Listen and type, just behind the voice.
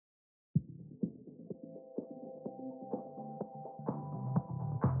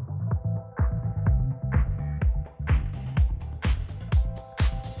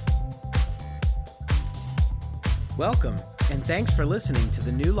Welcome, and thanks for listening to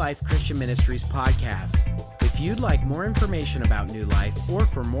the New Life Christian Ministries podcast. If you'd like more information about New Life or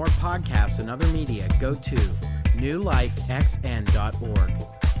for more podcasts and other media, go to newlifexn.org.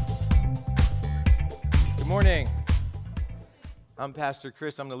 Good morning. I'm Pastor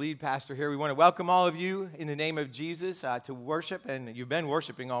Chris. I'm the lead pastor here. We want to welcome all of you in the name of Jesus to worship, and you've been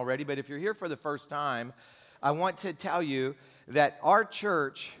worshiping already, but if you're here for the first time, I want to tell you that our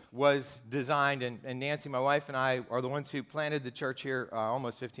church was designed, and Nancy, my wife, and I are the ones who planted the church here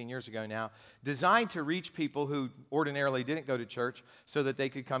almost 15 years ago now, designed to reach people who ordinarily didn't go to church so that they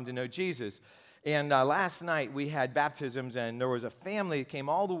could come to know Jesus. And last night we had baptisms, and there was a family that came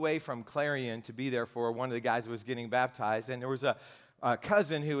all the way from Clarion to be there for one of the guys who was getting baptized. And there was a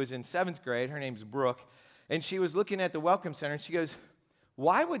cousin who was in 7th grade. Her name's Brooke. And she was looking at the Welcome Center, and she goes,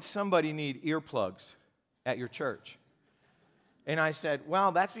 "Why would somebody need earplugs at your church?" And I said,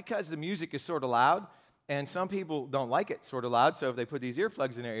 "Well, that's because the music is sort of loud, and some people don't like it sort of loud, so if they put these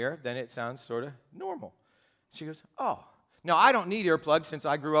earplugs in their ear, then it sounds sort of normal." She goes, "Oh. Now, I don't need earplugs since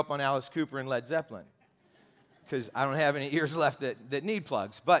I grew up on Alice Cooper and Led Zeppelin, because I don't have any ears left that need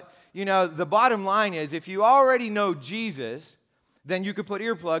plugs. But, you know, the bottom line is if you already know Jesus, then you could put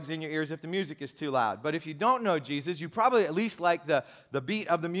earplugs in your ears if the music is too loud. But if you don't know Jesus, you probably at least like the beat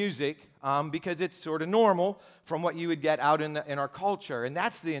of the music because it's sort of normal from what you would get out in our culture. And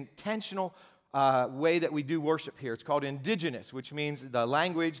that's the intentional way that we do worship here. It's called indigenous, which means the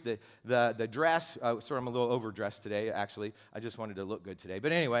language, the dress. Sorry, I'm a little overdressed today, actually. I just wanted to look good today.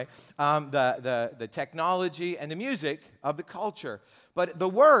 But anyway, the technology and the music of the culture. But the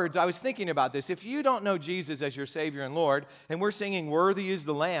words, I was thinking about this. If you don't know Jesus as your Savior and Lord, and we're singing, "Worthy is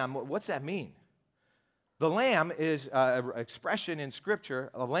the Lamb," what's that mean? The lamb is an expression in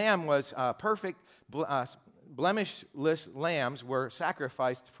Scripture. A lamb was perfect, blemishless lambs were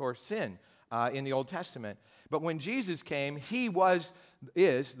sacrificed for sin. In the Old Testament. But when Jesus came, he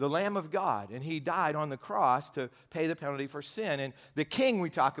is the Lamb of God, and he died on the cross to pay the penalty for sin. And the king we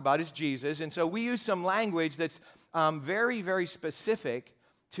talk about is Jesus, and so we use some language that's very, very specific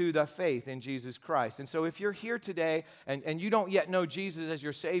to the faith in Jesus Christ. And so if you're here today and you don't yet know Jesus as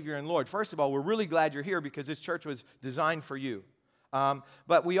your Savior and Lord, first of all, we're really glad you're here because this church was designed for you.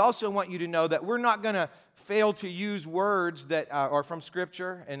 But we also want you to know that we're not going to fail to use words that are from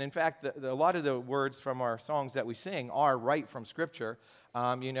Scripture. And in fact, a lot of the words from our songs that we sing are right from Scripture.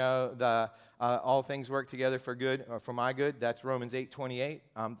 All things work together for good, or for my good. That's Romans 8:28.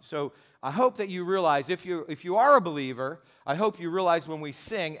 So I hope that you realize, if you are a believer, I hope you realize when we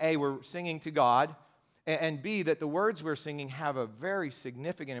sing, A, we're singing to God, and B, that the words we're singing have a very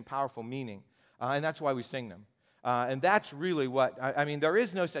significant and powerful meaning. And that's why we sing them. And that's really what, I mean, there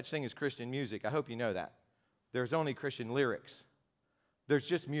is no such thing as Christian music. I hope you know that. There's only Christian lyrics. There's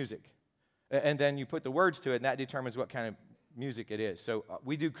just music. And then you put the words to it, and that determines what kind of music it is. So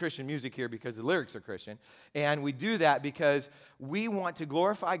we do Christian music here because the lyrics are Christian. And we do that because we want to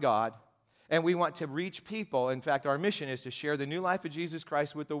glorify God, and we want to reach people. In fact, our mission is to share the new life of Jesus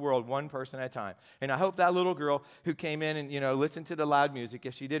Christ with the world, one person at a time. And I hope that little girl who came in and, listened to the loud music,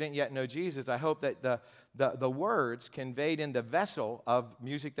 if she didn't yet know Jesus, I hope that the words conveyed in the vessel of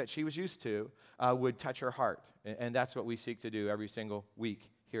music that she was used to would touch her heart. And that's what we seek to do every single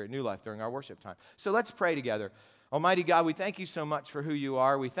week here at New Life during our worship time. So let's pray together. Almighty God, we thank you so much for who you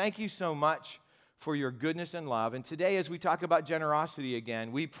are. We thank you so much for your goodness and love. And today, as we talk about generosity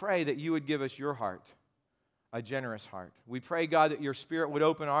again, we pray that you would give us your heart, a generous heart. We pray, God, that your Spirit would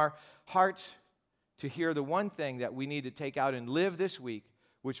open our hearts to hear the one thing that we need to take out and live this week,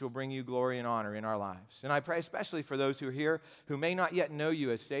 which will bring you glory and honor in our lives. And I pray especially for those who are here who may not yet know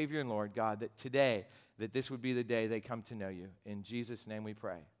you as Savior and Lord, God, that today, that this would be the day they come to know you. In Jesus' name we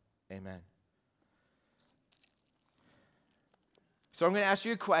pray. Amen. So I'm going to ask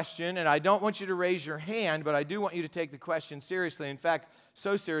you a question, and I don't want you to raise your hand, but I do want you to take the question seriously. In fact,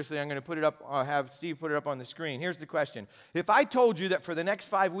 so seriously, I'm going to put it up, have Steve put it up on the screen. Here's the question. If I told you that for the next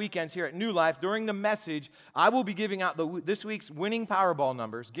 5 weekends here at New Life, during the message, I will be giving out this week's winning Powerball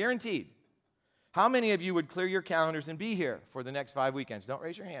numbers, guaranteed, how many of you would clear your calendars and be here for the next 5 weekends? Don't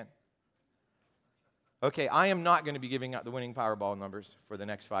raise your hand. Okay, I am not going to be giving out the winning Powerball numbers for the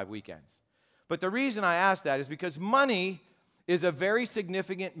next 5 weekends. But the reason I ask that is because money is a very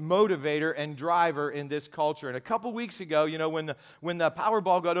significant motivator and driver in this culture. And a couple weeks ago, when the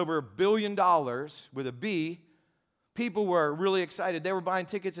Powerball got over $1 billion with a B, people were really excited. They were buying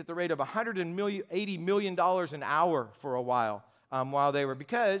tickets at the rate of $180 million an hour for a while they were,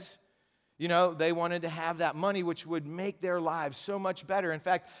 because, You know, they wanted to have that money, which would make their lives so much better. In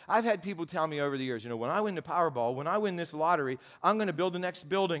fact, I've had people tell me over the years, you know, when I win the Powerball, when I win this lottery, I'm going to build the next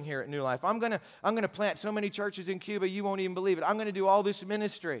building here at New Life. I'm going to plant so many churches in Cuba, you won't even believe it. I'm going to do all this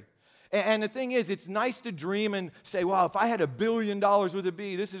ministry. And the thing is, it's nice to dream and say, wow, if I had $1 billion with a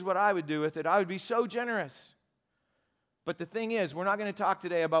B, this is what I would do with it. I would be so generous. But the thing is, we're not going to talk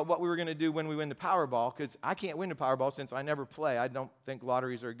today about what we were going to do when we win the Powerball, because I can't win the Powerball since I never play. I don't think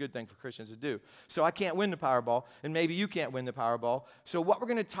lotteries are a good thing for Christians to do. So I can't win the Powerball, and maybe you can't win the Powerball. So what we're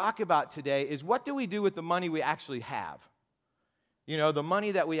going to talk about today is, what do we do with the money we actually have? You know, the money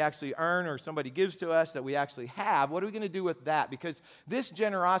that we actually earn or somebody gives to us that we actually have, what are we going to do with that? Because this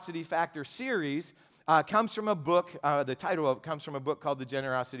Generosity Factor series comes from a book, the title of it comes from a book called The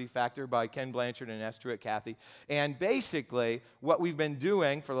Generosity Factor by Ken Blanchard and S. Truett Cathy. And basically, what we've been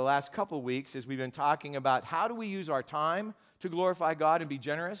doing for the last couple weeks is we've been talking about how do we use our time to glorify God and be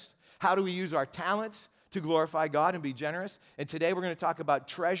generous? How do we use our talents to glorify God and be generous? And today we're going to talk about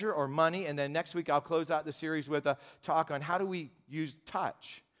treasure or money. And then next week I'll close out the series with a talk on how do we use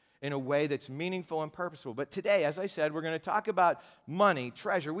touch in a way that's meaningful and purposeful. But today, as I said, we're going to talk about money,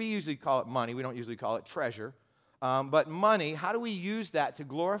 treasure. We usually call it money. We don't usually call it treasure. But money, how do we use that to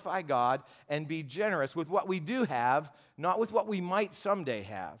glorify God and be generous with what we do have, not with what we might someday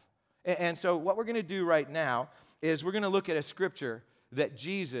have? And so what we're going to do right now is we're going to look at a scripture that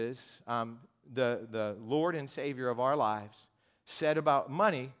Jesus, the Lord and Savior of our lives, said about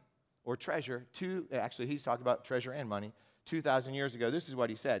money or treasure. Actually, he's talked about treasure and money 2,000 years ago. This is what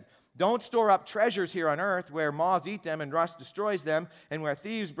he said. Don't store up treasures here on earth where moths eat them and rust destroys them and where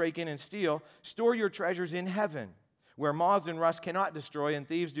thieves break in and steal. Store your treasures in heaven where moths and rust cannot destroy and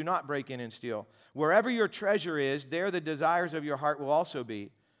thieves do not break in and steal. Wherever your treasure is, there the desires of your heart will also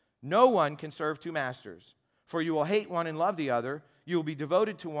be. No one can serve two masters, for you will hate one and love the other. You will be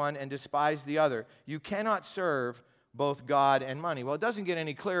devoted to one and despise the other. You cannot serve both God and money. Well, it doesn't get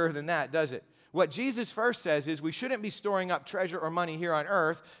any clearer than that, does it? What Jesus first says is we shouldn't be storing up treasure or money here on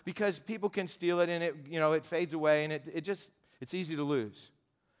earth because people can steal it and it fades away and it's easy to lose.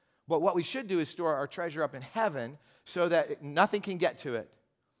 But what we should do is store our treasure up in heaven so that nothing can get to it.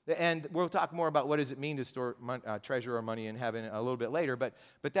 And we'll talk more about what does it mean to store treasure or money in heaven a little bit later. But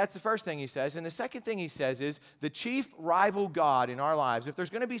that's the first thing he says. And the second thing he says is the chief rival God in our lives. If there's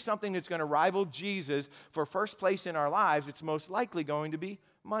going to be something that's going to rival Jesus for first place in our lives, it's most likely going to be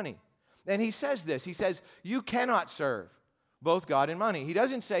money. And he says this. He says, you cannot serve both God and money. He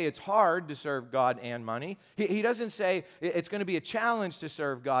doesn't say it's hard to serve God and money. He doesn't say it's going to be a challenge to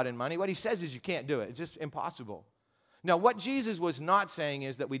serve God and money. What he says is you can't do it. It's just impossible. Now, what Jesus was not saying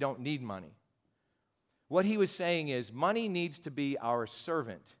is that we don't need money. What he was saying is money needs to be our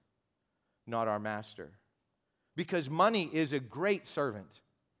servant, not our master. Because money is a great servant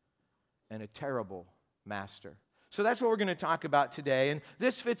and a terrible master. So that's what we're going to talk about today. And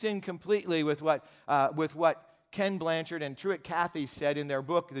this fits in completely with what Ken Blanchard and Truett Cathy said in their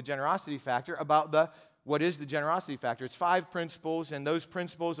book, The Generosity Factor, about what is the generosity factor. It's 5 principles, and those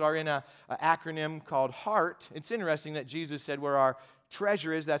principles are in an acronym called HEART. It's interesting that Jesus said where our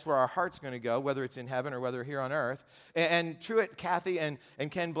treasure is, that's where our heart's going to go, whether it's in heaven or whether here on earth. And Truett Cathy and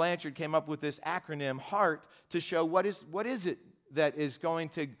Ken Blanchard came up with this acronym, HEART, to show what is it that is going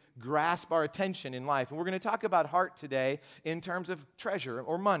to grasp our attention in life. And we're going to talk about heart today in terms of treasure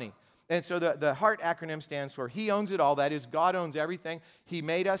or money. And so the HEART acronym stands for He owns it all. That is, God owns everything. He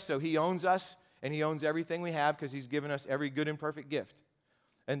made us, so He owns us, and He owns everything we have because He's given us every good and perfect gift.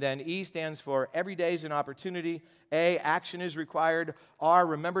 And then E stands for every day is an opportunity. A, action is required. R,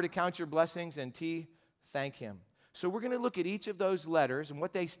 remember to count your blessings. And T, thank Him. So we're going to look at each of those letters and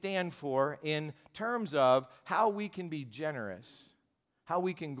what they stand for in terms of how we can be generous, how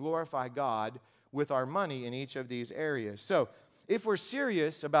we can glorify God with our money in each of these areas. So if we're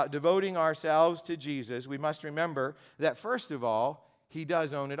serious about devoting ourselves to Jesus, we must remember that, first of all, He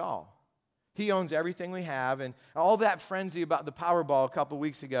does own it all. He owns everything we have, and all that frenzy about the Powerball a couple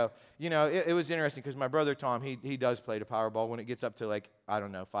weeks ago, it was interesting because my brother Tom, he does play the Powerball when it gets up to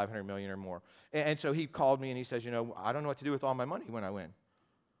 $500 million or more. And so he called me and he says, I don't know what to do with all my money when I win.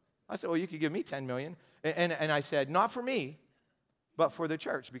 I said, well, you could give me $10 million. And I said, not for me, but for the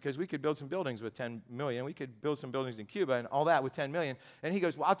church, because we could build some buildings with $10 million. We could build some buildings in Cuba and all that with $10 million. And he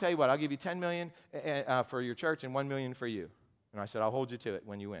goes, well, I'll tell you what, I'll give you $10 million for your church and $1 million for you. And I said, I'll hold you to it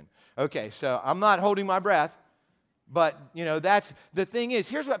when you win. Okay, so I'm not holding my breath, but, that's the thing is,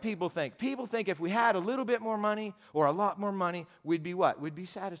 here's what people think. People think if we had a little bit more money or a lot more money, we'd be what? We'd be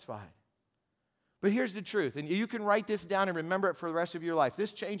satisfied. But here's the truth, and you can write this down and remember it for the rest of your life.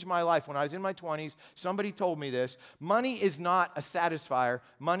 This changed my life when I was in my 20s. Somebody told me this. Money is not a satisfier.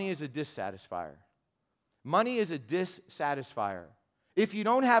 Money is a dissatisfier. Money is a dissatisfier. If you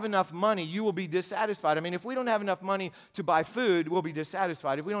don't have enough money, you will be dissatisfied. I mean, if we don't have enough money to buy food, we'll be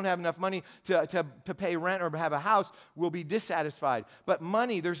dissatisfied. If we don't have enough money to pay rent or have a house, we'll be dissatisfied. But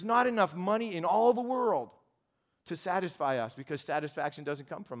money, there's not enough money in all the world to satisfy us, because satisfaction doesn't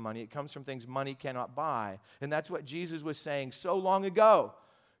come from money. It comes from things money cannot buy. And that's what Jesus was saying so long ago.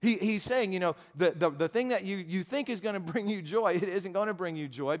 He's saying, the thing that you think is going to bring you joy, it isn't going to bring you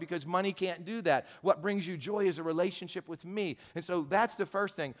joy, because money can't do that. What brings you joy is a relationship with me. And so that's the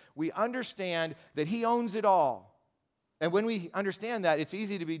first thing. We understand that He owns it all. And when we understand that, it's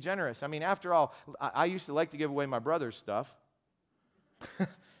easy to be generous. I mean, after all, I used to like to give away my brother's stuff.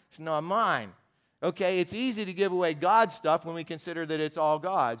 It's not mine. Okay, it's easy to give away God's stuff when we consider that it's all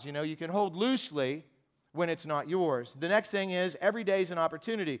God's. You can hold loosely when it's not yours. The next thing is, every day is an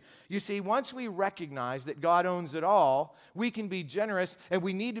opportunity. You see, once we recognize that God owns it all, we can be generous, and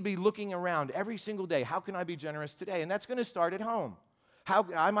we need to be looking around every single day. How can I be generous today? And that's going to start at home.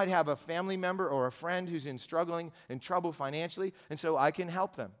 I might have a family member or a friend who's in trouble financially, and so I can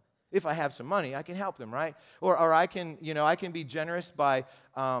help them. If I have some money, I can help them, right? Or I can be generous by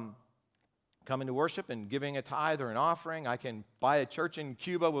coming to worship and giving a tithe or an offering. I can buy a church in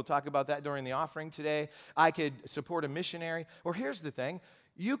Cuba. We'll talk about that during the offering today. I could support a missionary. Or here's the thing.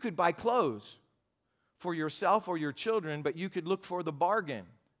 You could buy clothes for yourself or your children, but you could look for the bargain.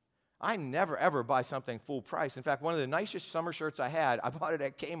 I never, ever buy something full price. In fact, one of the nicest summer shirts I had, I bought it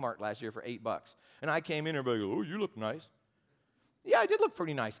at Kmart last year for $8. And I came in and everybody goes, "Oh, you look nice." Yeah, I did look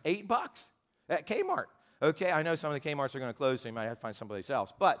pretty nice. $8 at Kmart. Okay, I know some of the Kmarts are going to close, so you might have to find someplace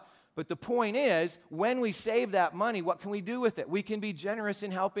else. But the point is, when we save that money, what can we do with it? We can be generous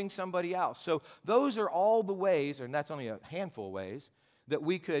in helping somebody else. So those are all the ways, and that's only a handful of ways, that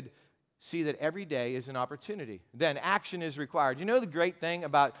we could see that every day is an opportunity. Then action is required. You know the great thing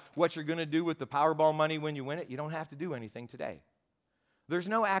about what you're going to do with the Powerball money when you win it? You don't have to do anything today. There's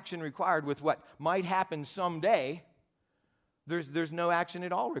no action required with what might happen someday. There's no action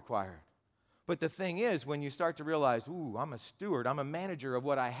at all required. But the thing is, when you start to realize, ooh, I'm a steward, I'm a manager of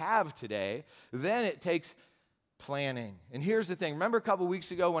what I have today, then it takes planning. And here's the thing. Remember a couple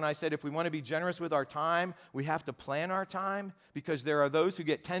weeks ago when I said if we want to be generous with our time, we have to plan our time? Because there are those who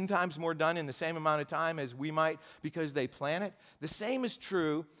get 10 times more done in the same amount of time as we might because they plan it. The same is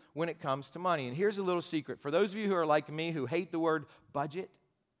true when it comes to money. And here's a little secret. For those of you who are like me who hate the word budget,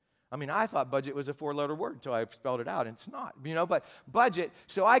 I mean, I thought budget was a 4-letter word until I spelled it out, and it's not, but budget.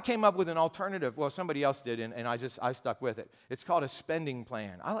 So I came up with an alternative. Well, somebody else did, and I stuck with it. It's called a spending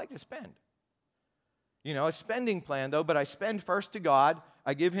plan. I like to spend. A spending plan, though, but I spend first to God.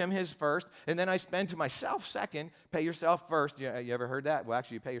 I give Him His first, and then I spend to myself second. Pay yourself first. You ever heard that? Well,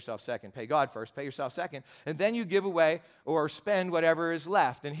 actually, you pay yourself second. Pay God first, pay yourself second, and then you give away or spend whatever is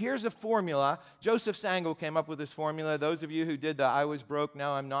left. And here's a formula. Joseph Sangl came up with this formula. Those of you who did the I was broke,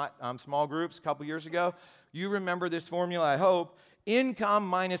 now I'm not small groups a couple years ago, you remember this formula, I hope. Income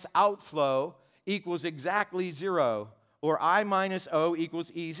minus outflow equals exactly 0. Or I minus O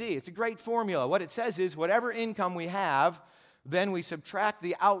equals EZ. It's a great formula. What it says is whatever income we have, then we subtract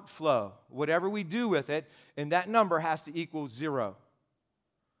the outflow, whatever we do with it, and that number has to equal 0.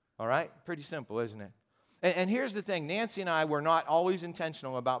 All right? Pretty simple, isn't it? And here's the thing. Nancy and I were not always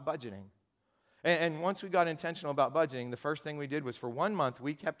intentional about budgeting. And once we got intentional about budgeting, the first thing we did was for 1 month,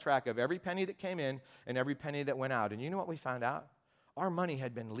 we kept track of every penny that came in and every penny that went out. And you know what we found out? Our money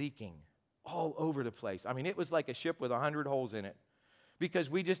had been leaking all over the place. I mean, it was like a ship with 100 holes in it because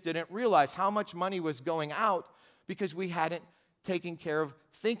we just didn't realize how much money was going out because we hadn't taken care of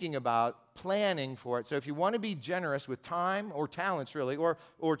thinking about planning for it. So if you want to be generous with time or talents, really, or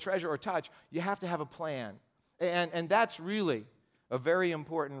treasure or touch, you have to have a plan. And that's really a very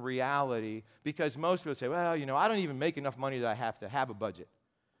important reality because most people say, well, I don't even make enough money that I have to have a budget.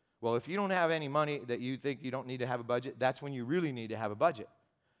 Well, if you don't have any money that you think you don't need to have a budget, that's when you really need to have a budget.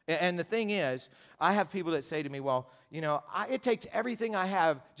 And the thing is, I have people that say to me, well, it takes everything I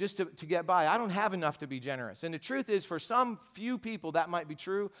have just to get by. I don't have enough to be generous. And the truth is, for some few people, that might be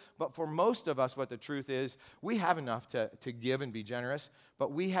true. But for most of us, what the truth is, we have enough to give and be generous.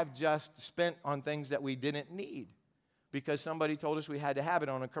 But we have just spent on things that we didn't need because somebody told us we had to have it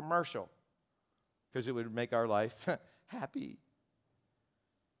on a commercial because it would make our life happy.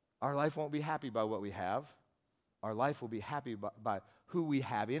 Our life won't be happy by what we have. Our life will be happy by who we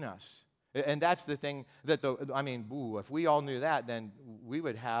have in us. And that's the thing that, if we all knew that, then we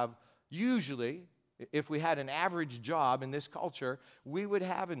would have, usually, if we had an average job in this culture, we would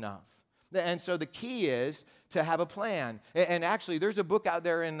have enough. And so the key is to have a plan. And actually, there's a book out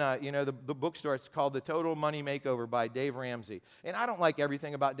there in the bookstore. It's called The Total Money Makeover by Dave Ramsey. And I don't like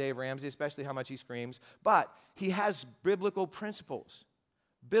everything about Dave Ramsey, especially how much he screams. But he has biblical principles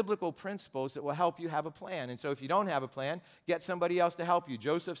that will help you have a plan. And so if you don't have a plan, get somebody else to help you.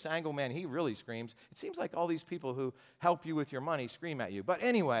 Joseph Sangle, man, he really screams. It seems like all these people who help you with your money scream at you. But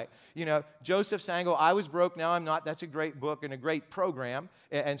anyway, Joseph Sangle, I Was Broke, Now I'm Not. That's a great book and a great program.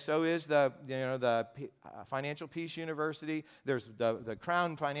 And so is the Financial Peace University. There's the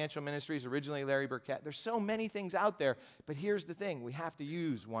Crown Financial Ministries, originally Larry Burkett. There's so many things out there. But here's the thing. We have to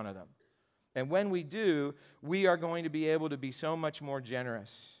use one of them. And when we do, we are going to be able to be so much more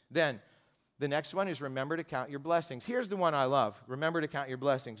generous. Then, the next one is remember to count your blessings. Here's the one I love. Remember to count your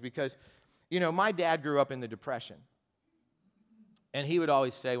blessings. Because, my dad grew up in the Depression. And he would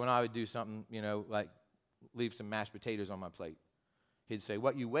always say when I would do something, like leave some mashed potatoes on my plate, he'd say,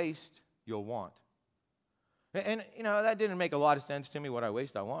 what you waste, you'll want. And that didn't make a lot of sense to me. What I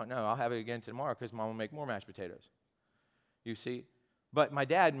waste, I want. No, I'll have it again tomorrow because Mom will make more mashed potatoes. You see? But my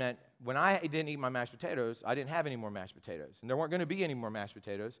dad meant when I didn't eat my mashed potatoes, I didn't have any more mashed potatoes. And there weren't going to be any more mashed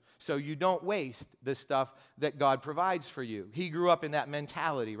potatoes. So you don't waste the stuff that God provides for you. He grew up in that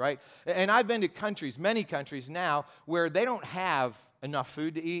mentality, right? And I've been to many countries now, where they don't have enough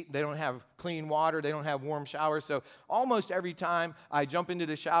food to eat. They don't have clean water. They don't have warm showers. So almost every time I jump into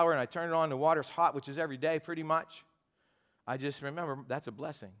the shower and I turn it on, the water's hot, which is every day pretty much. I just remember that's a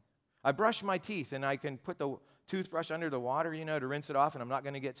blessing. I brush my teeth and I can put the toothbrush under the water, to rinse it off, and I'm not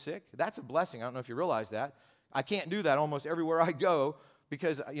going to get sick. That's a blessing. I don't know if you realize that. I can't do that almost everywhere I go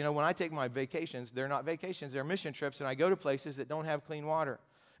because, when I take my vacations, they're not vacations, they're mission trips, and I go to places that don't have clean water.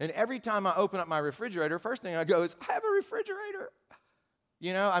 And every time I open up my refrigerator, first thing I go is, I have a refrigerator.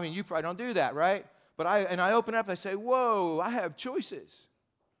 You probably don't do that, right? But I open up, I say, whoa, I have choices.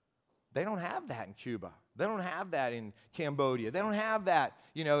 They don't have that in Cuba. They don't have that in Cambodia. They don't have that,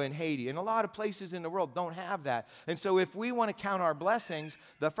 in Haiti. And a lot of places in the world don't have that. And so if we want to count our blessings,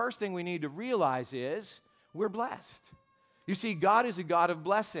 the first thing we need to realize is we're blessed. You see, God is a God of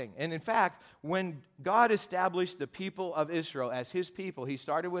blessing. And in fact, when God established the people of Israel as his people, he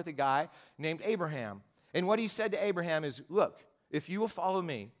started with a guy named Abraham. And what he said to Abraham is, look, if you will follow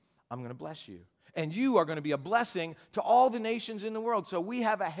me, I'm going to bless you. And you are going to be a blessing to all the nations in the world. So we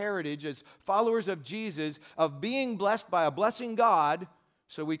have a heritage as followers of Jesus of being blessed by a blessing God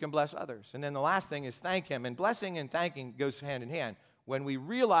so we can bless others. And then the last thing is thank him. And blessing and thanking goes hand in hand. When we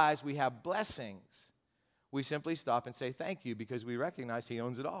realize we have blessings, we simply stop and say thank you because we recognize he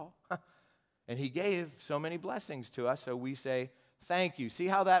owns it all. And he gave so many blessings to us, so we say thank you. See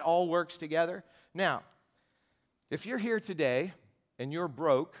how that all works together? Now, if you're here today and you're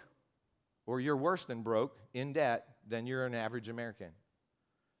broke, or you're worse than broke, in debt, then you're an average American.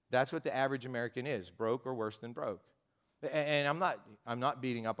 That's what the average American is, broke or worse than broke. And I'm not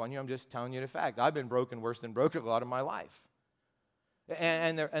beating up on you, I'm just telling you the fact. I've been broke and worse than broke a lot of my life.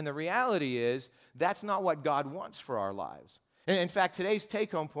 And the reality is, that's not what God wants for our lives. And in fact, today's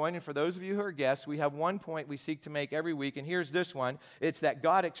take-home point, and for those of you who are guests, we have one point we seek to make every week, and here's this one. It's that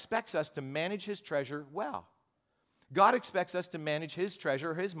God expects us to manage his treasure well. God expects us to manage his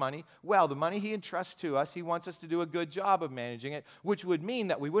treasure, his money, well. The money he entrusts to us, he wants us to do a good job of managing it, which would mean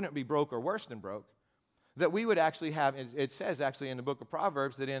that we wouldn't be broke or worse than broke. That we would actually have, it says actually in the book of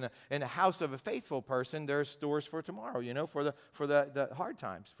Proverbs that in a house of a faithful person, there's stores for tomorrow, for the hard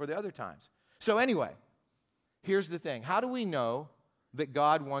times, for the other times. So anyway, here's the thing. How do we know that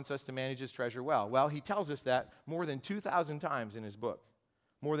God wants us to manage his treasure well? Well, he tells us that more than 2,000 times in his book.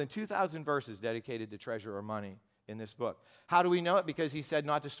 More than 2,000 verses dedicated to treasure or money in this book. How do we know it? Because he said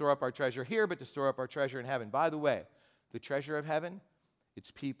not to store up our treasure here, but to store up our treasure in heaven. By the way, the treasure of heaven,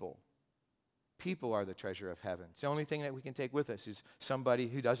 it's people. People are the treasure of heaven. It's the only thing that we can take with us is somebody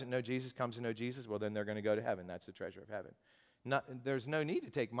who doesn't know Jesus comes to know Jesus, well, then they're going to go to heaven. That's the treasure of heaven. There's no need to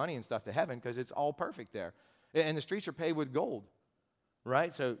take money and stuff to heaven because it's all perfect there. And the streets are paved with gold,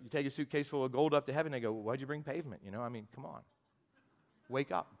 right? So you take a suitcase full of gold up to heaven, they go, well, why'd you bring pavement? Come on.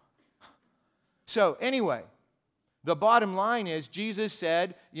 Wake up. So anyway, the bottom line is Jesus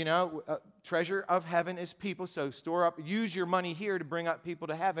said, treasure of heaven is people, so use your money here to bring up people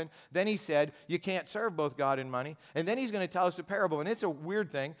to heaven. Then he said, you can't serve both God and money. And then he's going to tell us a parable, and it's a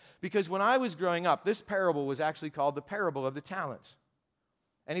weird thing, because when I was growing up, this parable was actually called the parable of the talents.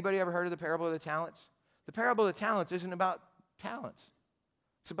 Anybody ever heard of the parable of the talents? The parable of the talents isn't about talents.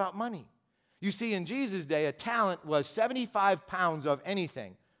 It's about money. You see, in Jesus' day, a talent was 75 pounds of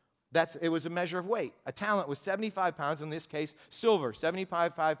anything. It was a measure of weight. A talent was 75 pounds, in this case, silver,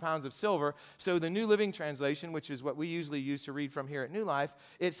 75 pounds of silver. So the New Living Translation, which is what we usually use to read from here at New Life,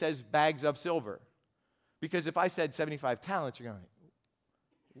 it says bags of silver. Because if I said 75 talents, you're going,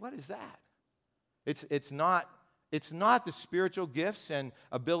 what is that? It's not the spiritual gifts and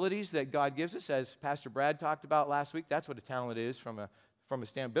abilities that God gives us, as Pastor Brad talked about last week. That's what a talent is from a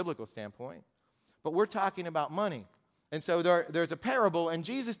biblical standpoint. But we're talking about money. And so there's a parable, and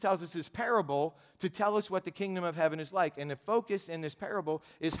Jesus tells us this parable to tell us what the kingdom of heaven is like. And the focus in this parable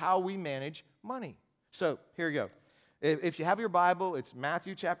is how we manage money. So here you go. If you have your Bible, it's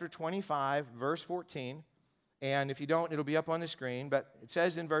Matthew chapter 25, verse 14. And if you don't, it'll be up on the screen. But it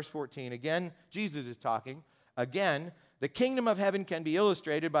says in verse 14, again, Jesus is talking. Again, the kingdom of heaven can be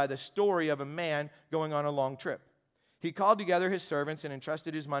illustrated by the story of a man going on a long trip. He called together his servants and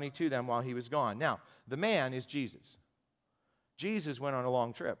entrusted his money to them while he was gone. Now, the man is Jesus. Jesus went on a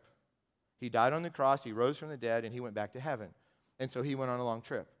long trip. He died on the cross, he rose from the dead, and he went back to heaven. And so he went on a long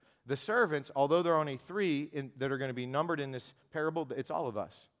trip. The servants, although there are only three that are going to be numbered in this parable, it's all of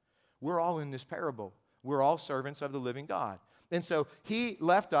us. We're all in this parable. We're all servants of the living God. And so he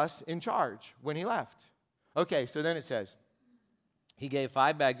left us in charge when he left. Okay, so then it says, he gave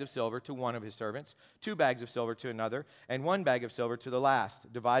 5 bags of silver to one of his servants, 2 bags of silver to another, and 1 bag of silver to the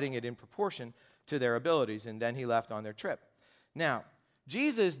last, dividing it in proportion to their abilities. And then he left on their trip. Now,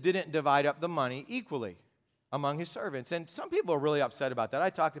 Jesus didn't divide up the money equally among his servants. And some people are really upset about that. I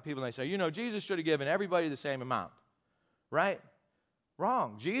talk to people and they say, Jesus should have given everybody the same amount. Right?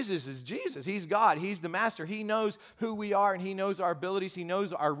 Wrong. Jesus is Jesus. He's God. He's the master. He knows who we are and he knows our abilities. He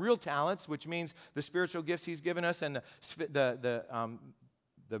knows our real talents, which means the spiritual gifts he's given us and the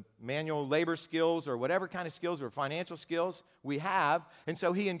manual labor skills or whatever kind of skills or financial skills we have. And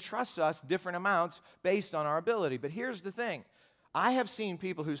so he entrusts us different amounts based on our ability. But here's the thing. I have seen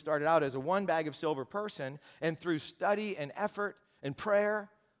people who started out as a 1 bag of silver person, and through study and effort and prayer,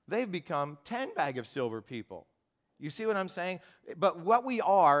 they've become 10 bag of silver people. You see what I'm saying? But what we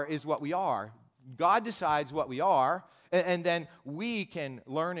are is what we are. God decides what we are, and then we can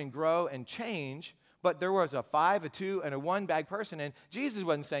learn and grow and change. But there was a 5, a 2, and a 1 bag person, and Jesus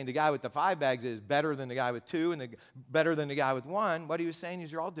wasn't saying the guy with the 5 bags is better than the guy with 2 and better than the guy with 1. What he was saying is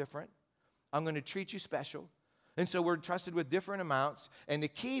you're all different. I'm going to treat you special. And so we're trusted with different amounts. And the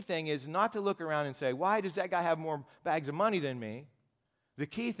key thing is not to look around and say, why does that guy have more bags of money than me? The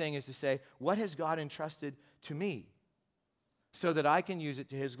key thing is to say, what has God entrusted to me so that I can use it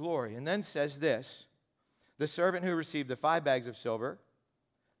to his glory? And then says this, the servant who received the 5 bags of silver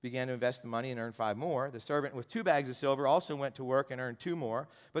began to invest the money and earned 5 more. The servant with 2 bags of silver also went to work and earned 2 more.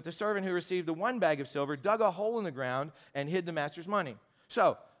 But the servant who received the 1 bag of silver dug a hole in the ground and hid the master's money.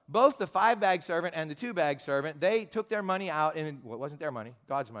 So both the 5-bag servant and the 2-bag servant, they took their money out, and it wasn't their money,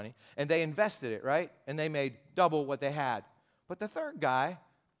 God's money, and they invested it, right? And they made double what they had. But the third guy,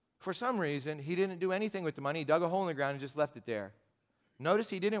 for some reason, he didn't do anything with the money. He dug a hole in the ground and just left it there. Notice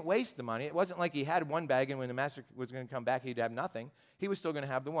he didn't waste the money. It wasn't like he had 1 bag, and when the master was going to come back, he'd have nothing. He was still going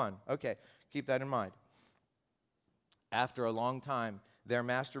to have the 1. Okay, keep that in mind. After a long time, their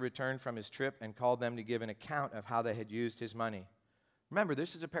master returned from his trip and called them to give an account of how they had used his money. Remember,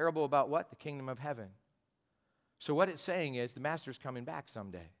 this is a parable about what? The kingdom of heaven. So what it's saying is the master's coming back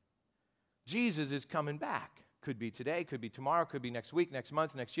someday. Jesus is coming back. Could be today, could be tomorrow, could be next week, next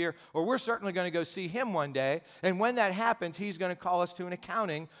month, next year, or we're certainly going to go see him one day. And when that happens, he's going to call us to an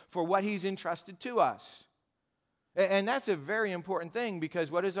accounting for what he's entrusted to us. And that's a very important thing,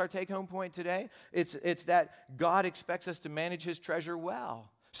 because what is our take-home point today? It's that God expects us to manage his treasure well.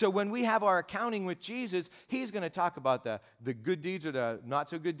 So when we have our accounting with Jesus, he's going to talk about the good deeds or the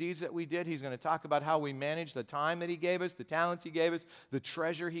not-so-good deeds that we did. He's going to talk about how we managed the time that he gave us, the talents he gave us, the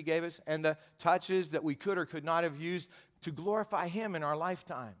treasure he gave us, and the touches that we could or could not have used to glorify him in our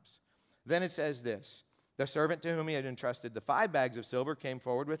lifetimes. Then it says this, the servant to whom he had entrusted the 5 bags of silver came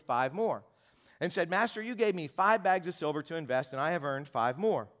forward with 5 more and said, Master, you gave me 5 bags of silver to invest, and I have earned 5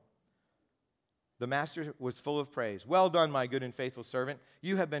 more. The master was full of praise. Well done, my good and faithful servant.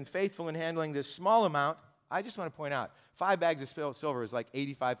 You have been faithful in handling this small amount. I just want to point out, 5 bags of silver is like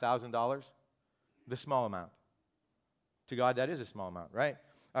 $85,000, the small amount. To God, that is a small amount, right?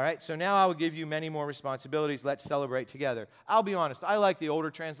 All right, so now I will give you many more responsibilities. Let's celebrate together. I'll be honest, I like the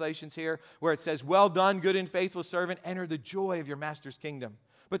older translations here where it says, well done, good and faithful servant. Enter the joy of your master's kingdom.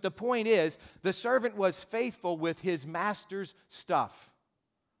 But the point is, the servant was faithful with his master's stuff.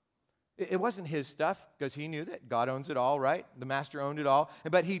 It wasn't his stuff, because he knew that God owns it all, right? The master owned it all.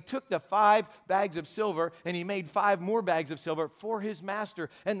 But he took the 5 bags of silver, and he made 5 more bags of silver for his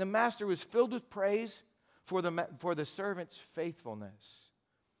master. And the master was filled with praise for the servant's faithfulness.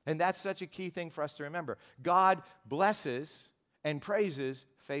 And that's such a key thing for us to remember. God blesses and praises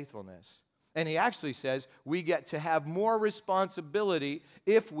faithfulness. And he actually says we get to have more responsibility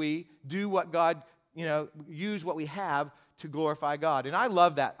if we do what God, use what we have to glorify God. And I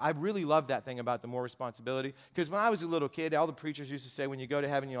love that. I really love that thing about the more responsibility. Because when I was a little kid, all the preachers used to say, when you go to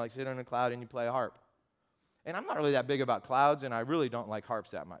heaven, you sit on a cloud and you play a harp. And I'm not really that big about clouds, and I really don't like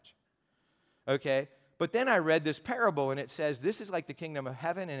harps that much. Okay? But then I read this parable, and it says, this is like the kingdom of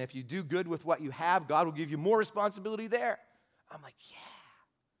heaven, and if you do good with what you have, God will give you more responsibility there. I'm like,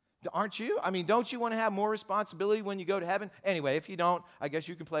 yeah. Aren't you? I mean, don't you want to have more responsibility when you go to heaven? Anyway, if you don't, I guess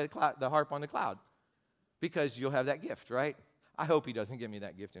you can play the harp on the cloud because you'll have that gift, right? I hope he doesn't give me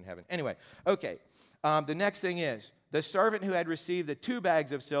that gift in heaven. Anyway, okay. The next thing is, the servant who had received the 2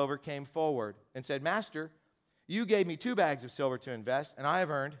 bags of silver came forward and said, Master, you gave me 2 bags of silver to invest, and I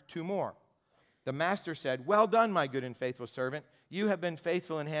have earned 2 more. The master said, well done, my good and faithful servant. You have been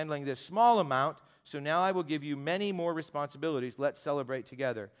faithful in handling this small amount, so now I will give you many more responsibilities. Let's celebrate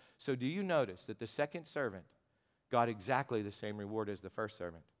together. So do you notice that the second servant got exactly the same reward as the first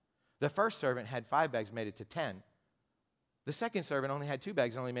servant? The first servant had 5 bags, made it to 10. The second servant only had 2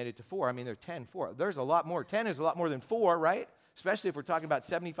 bags, only made it to 4. I mean, they're 10, 4. There's a lot more. 10 is a lot more than 4, right? Especially if we're talking about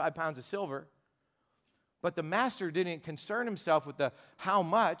 75 pounds of silver. But the master didn't concern himself with the how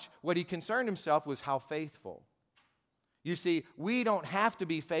much. What he concerned himself was how faithful. You see, we don't have to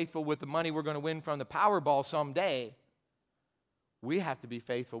be faithful with the money we're going to win from the Powerball someday. We have to be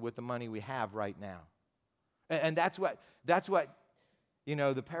faithful with the money we have right now. And that's what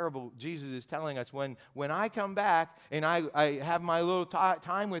the parable Jesus is telling us. When I come back and I have my little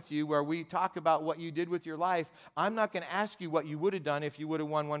time with you where we talk about what you did with your life, I'm not going to ask you what you would have done if you would have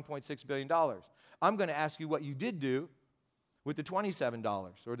won $1.6 billion. I'm going to ask you what you did do with the $27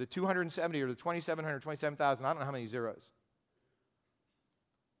 or the $270 or the $2,700, $27,000. I don't know how many zeros.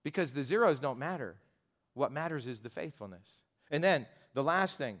 Because the zeros don't matter. What matters is the faithfulness. And then the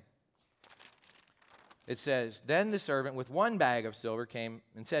last thing, it says, then the servant with 1 bag of silver came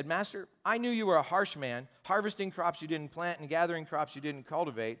and said, Master, I knew you were a harsh man, harvesting crops you didn't plant and gathering crops you didn't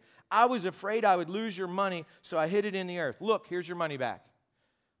cultivate. I was afraid I would lose your money, so I hid it in the earth. Look, here's your money back.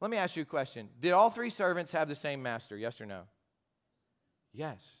 Let me ask you a question. Did all 3 servants have the same master, yes or no?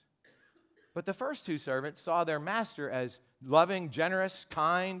 Yes. But the first 2 servants saw their master as loving, generous,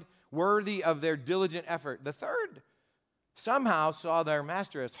 kind, worthy of their diligent effort. The third somehow saw their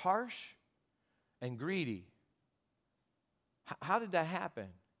master as harsh and greedy. How did that happen?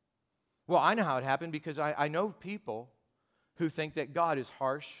 Well, I know how it happened because I know people who think that God is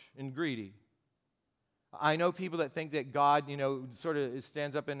harsh and greedy. I know people that think that God, sort of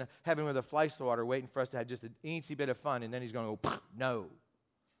stands up in heaven with a fly swatter waiting for us to have just an eensy bit of fun, and then he's going to go, no.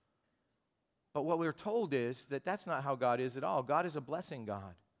 But what we're told is that that's not how God is at all. God is a blessing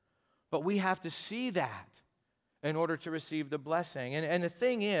God. But we have to see that in order to receive the blessing. And the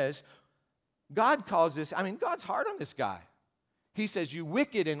thing is, God calls this, God's hard on this guy. He says, you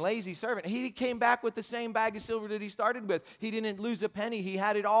wicked and lazy servant. He came back with the same bag of silver that he started with. He didn't lose a penny. He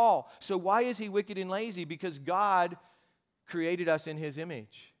had it all. So why is he wicked and lazy? Because God created us in his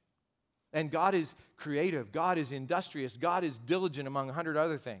image. And God is creative. God is industrious. God is diligent among 100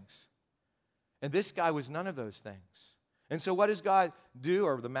 other things. And this guy was none of those things. And so what does God do,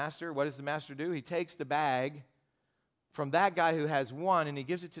 or the master, what does the master do? He takes the bag from that guy who has 1 and he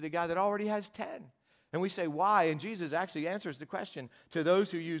gives it to the guy that already has 10. And we say, why? And Jesus actually answers the question. To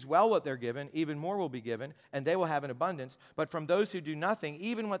those who use well what they're given, even more will be given, and they will have an abundance. But from those who do nothing,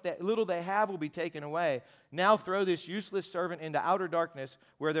 even what little they have will be taken away. Now throw this useless servant into outer darkness,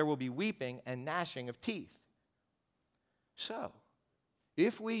 where there will be weeping and gnashing of teeth. So,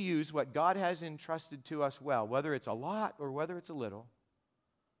 if we use what God has entrusted to us well, whether it's a lot or whether it's a little,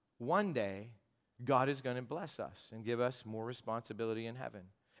 one day God is going to bless us and give us more responsibility in heaven.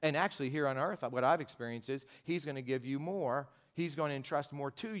 And actually here on earth, what I've experienced is he's going to give you more. He's going to entrust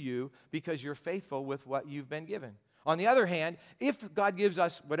more to you because you're faithful with what you've been given. On the other hand, if God gives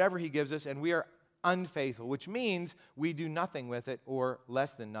us whatever he gives us and we are unfaithful, which means we do nothing with it or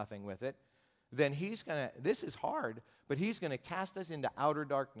less than nothing with it, then this is hard, but he's going to cast us into outer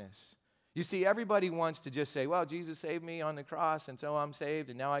darkness. You see, everybody wants to just say, well, Jesus saved me on the cross, and so I'm saved,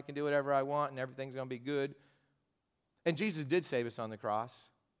 and now I can do whatever I want, and everything's going to be good. And Jesus did save us on the cross.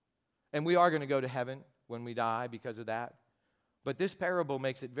 And we are going to go to heaven when we die because of that. But this parable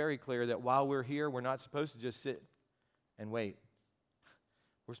makes it very clear that while we're here, we're not supposed to just sit and wait.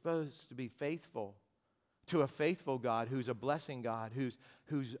 We're supposed to be faithful to a faithful God who's a blessing God,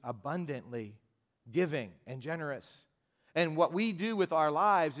 who's abundantly giving and generous. And what we do with our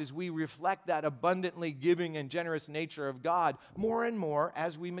lives is we reflect that abundantly giving and generous nature of God more and more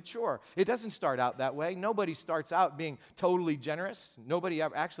as we mature. It doesn't start out that way. Nobody starts out being totally generous. Nobody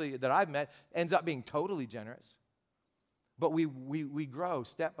ever, actually that I've met ends up being totally generous. But we grow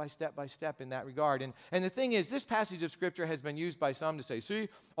step by step by step in that regard. And the thing is, this passage of Scripture has been used by some to say, see,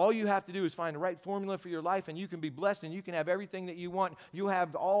 all you have to do is find the right formula for your life and you can be blessed and you can have everything that you want. You'll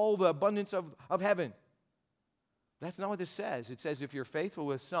have all the abundance of heaven. That's not what this says. It says if you're faithful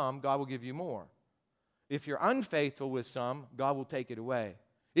with some, God will give you more. If you're unfaithful with some, God will take it away.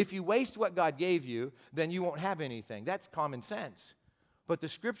 If you waste what God gave you, then you won't have anything. That's common sense. But the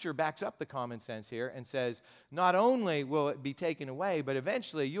Scripture backs up the common sense here and says, not only will it be taken away, but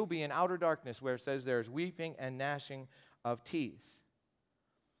eventually you'll be in outer darkness where it says there's weeping and gnashing of teeth.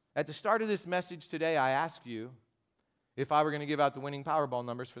 At the start of this message today, I asked you, if I were going to give out the winning Powerball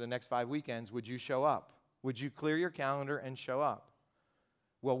numbers for the next 5 weekends, would you show up? Would you clear your calendar and show up?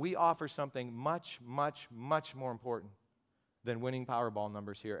 Well, we offer something much, much, much more important than winning Powerball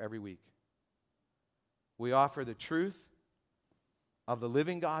numbers here every week. We offer the truth of the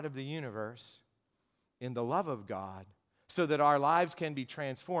living God of the universe in the love of God so that our lives can be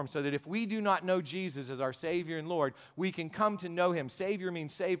transformed, so that if we do not know Jesus as our Savior and Lord, we can come to know Him. Savior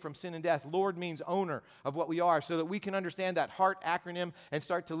means saved from sin and death. Lord means owner of what we are, so that we can understand that HEART acronym and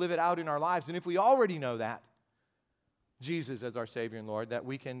start to live it out in our lives. And if we already know that, Jesus as our Savior and Lord, that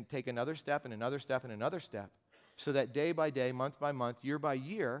we can take another step and another step and another step, so that day by day, month by month, year by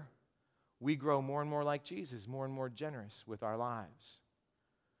year, we grow more and more like Jesus, more and more generous with our lives.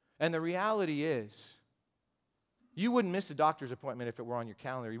 And the reality is, you wouldn't miss a doctor's appointment if it were on your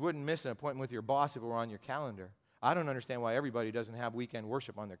calendar. You wouldn't miss an appointment with your boss if it were on your calendar. I don't understand why everybody doesn't have weekend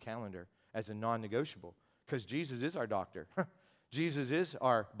worship on their calendar as a non-negotiable, because Jesus is our doctor. Jesus is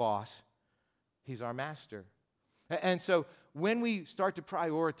our boss. He's our master. And so when we start to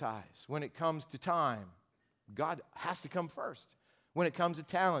prioritize, when it comes to time, God has to come first. When it comes to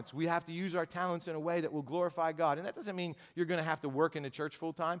talents, we have to use our talents in a way that will glorify God. And that doesn't mean you're going to have to work in the church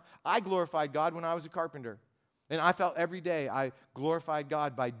full time. I glorified God when I was a carpenter. And I felt every day I glorified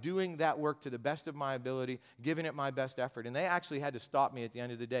God by doing that work to the best of my ability, giving it my best effort. And they actually had to stop me at the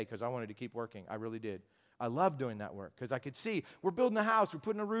end of the day because I wanted to keep working. I really did. I loved doing that work because I could see we're building a house, we're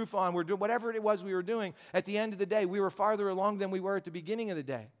putting a roof on, we're doing whatever it was we were doing. At the end of the day, we were farther along than we were at the beginning of the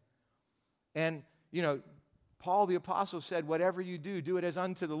day. And, Paul the apostle said, whatever you do, do it as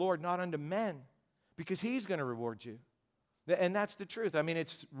unto the Lord, not unto men, because He's going to reward you. And that's the truth. I mean,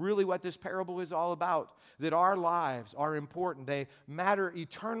 it's really what this parable is all about, that our lives are important. They matter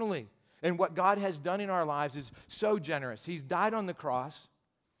eternally. And what God has done in our lives is so generous. He's died on the cross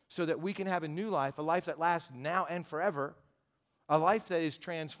so that we can have a new life, a life that lasts now and forever, a life that is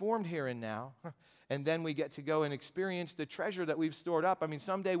transformed here and now. And then we get to go and experience the treasure that we've stored up. I mean,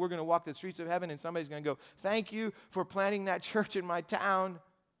 someday we're going to walk the streets of heaven and somebody's going to go, thank you for planting that church in my town.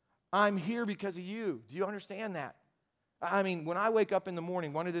 I'm here because of you. Do you understand that? I mean, when I wake up in the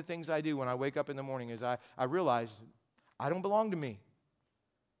morning, one of the things I do when I wake up in the morning is I realize I don't belong to me.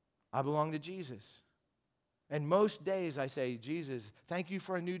 I belong to Jesus. And most days I say, Jesus, thank you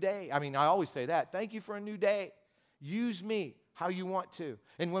for a new day. I mean, I always say that. Thank you for a new day. Use me how you want to.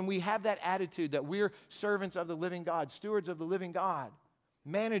 And when we have that attitude that we're servants of the living God, stewards of the living God,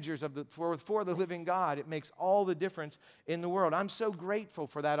 managers of for the living God, it makes all the difference in the world. I'm so grateful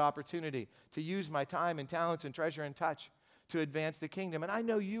for that opportunity to use my time and talents and treasure and touch to advance the kingdom. And I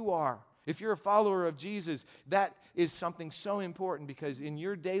know you are. If you're a follower of Jesus, that is something so important, because in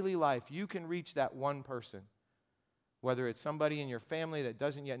your daily life, you can reach that one person, whether it's somebody in your family that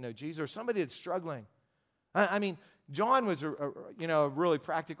doesn't yet know Jesus or somebody that's struggling. I mean, John was a really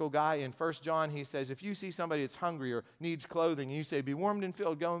practical guy. In 1 John, he says, if you see somebody that's hungry or needs clothing, and you say, be warmed and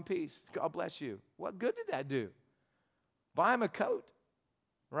filled, go in peace. God bless you. What good did that do? Buy him a coat,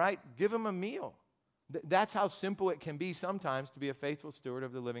 right? Give him a meal. That's how simple it can be sometimes to be a faithful steward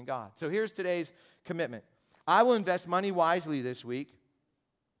of the living God. So here's today's commitment. I will invest money wisely this week,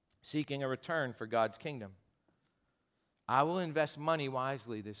 seeking a return for God's kingdom. I will invest money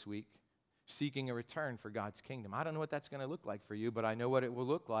wisely this week, seeking a return for God's kingdom. I don't know what that's going to look like for you, but I know what it will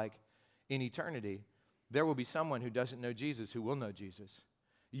look like in eternity. There will be someone who doesn't know Jesus who will know Jesus.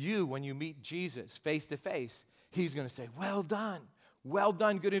 You, when you meet Jesus face to face, He's going to say, well done,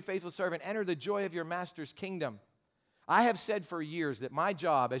 good and faithful servant. Enter the joy of your master's kingdom. I have said for years that my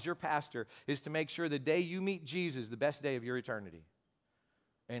job as your pastor is to make sure the day you meet Jesus is the best day of your eternity.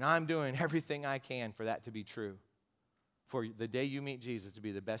 And I'm doing everything I can for that to be true. For the day you meet Jesus to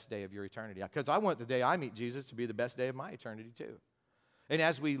be the best day of your eternity. Because I want the day I meet Jesus to be the best day of my eternity too. And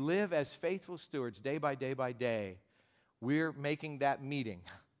as we live as faithful stewards day by day by day, we're making that meeting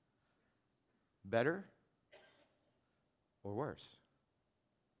better or worse.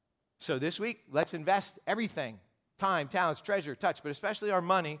 So this week, let's invest everything, time, talents, treasure, touch, but especially our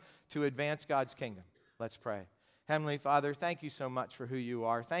money to advance God's kingdom. Let's pray. Heavenly Father, thank you so much for who you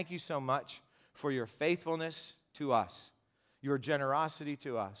are. Thank you so much for your faithfulness to us, your generosity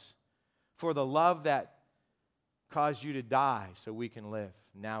to us, for the love that caused you to die so we can live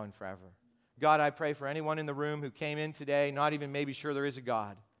now and forever. God, I pray for anyone in the room who came in today not even maybe sure there is a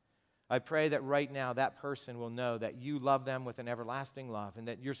God. I pray that right now that person will know that you love them with an everlasting love and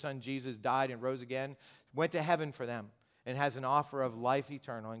that your son Jesus died and rose again, went to heaven for them, and has an offer of life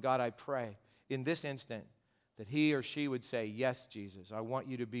eternal. And God, I pray in this instant that he or she would say, yes, Jesus, I want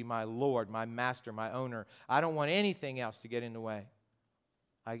you to be my Lord, my master, my owner. I don't want anything else to get in the way.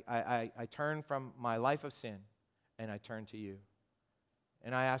 I turn from my life of sin and I turn to you.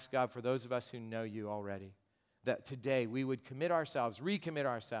 And I ask God for those of us who know you already, that today we would recommit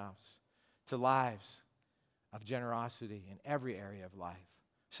ourselves to lives of generosity in every area of life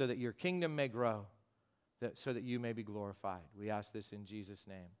so that your kingdom may grow, so that you may be glorified. We ask this in Jesus'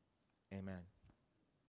 name. Amen.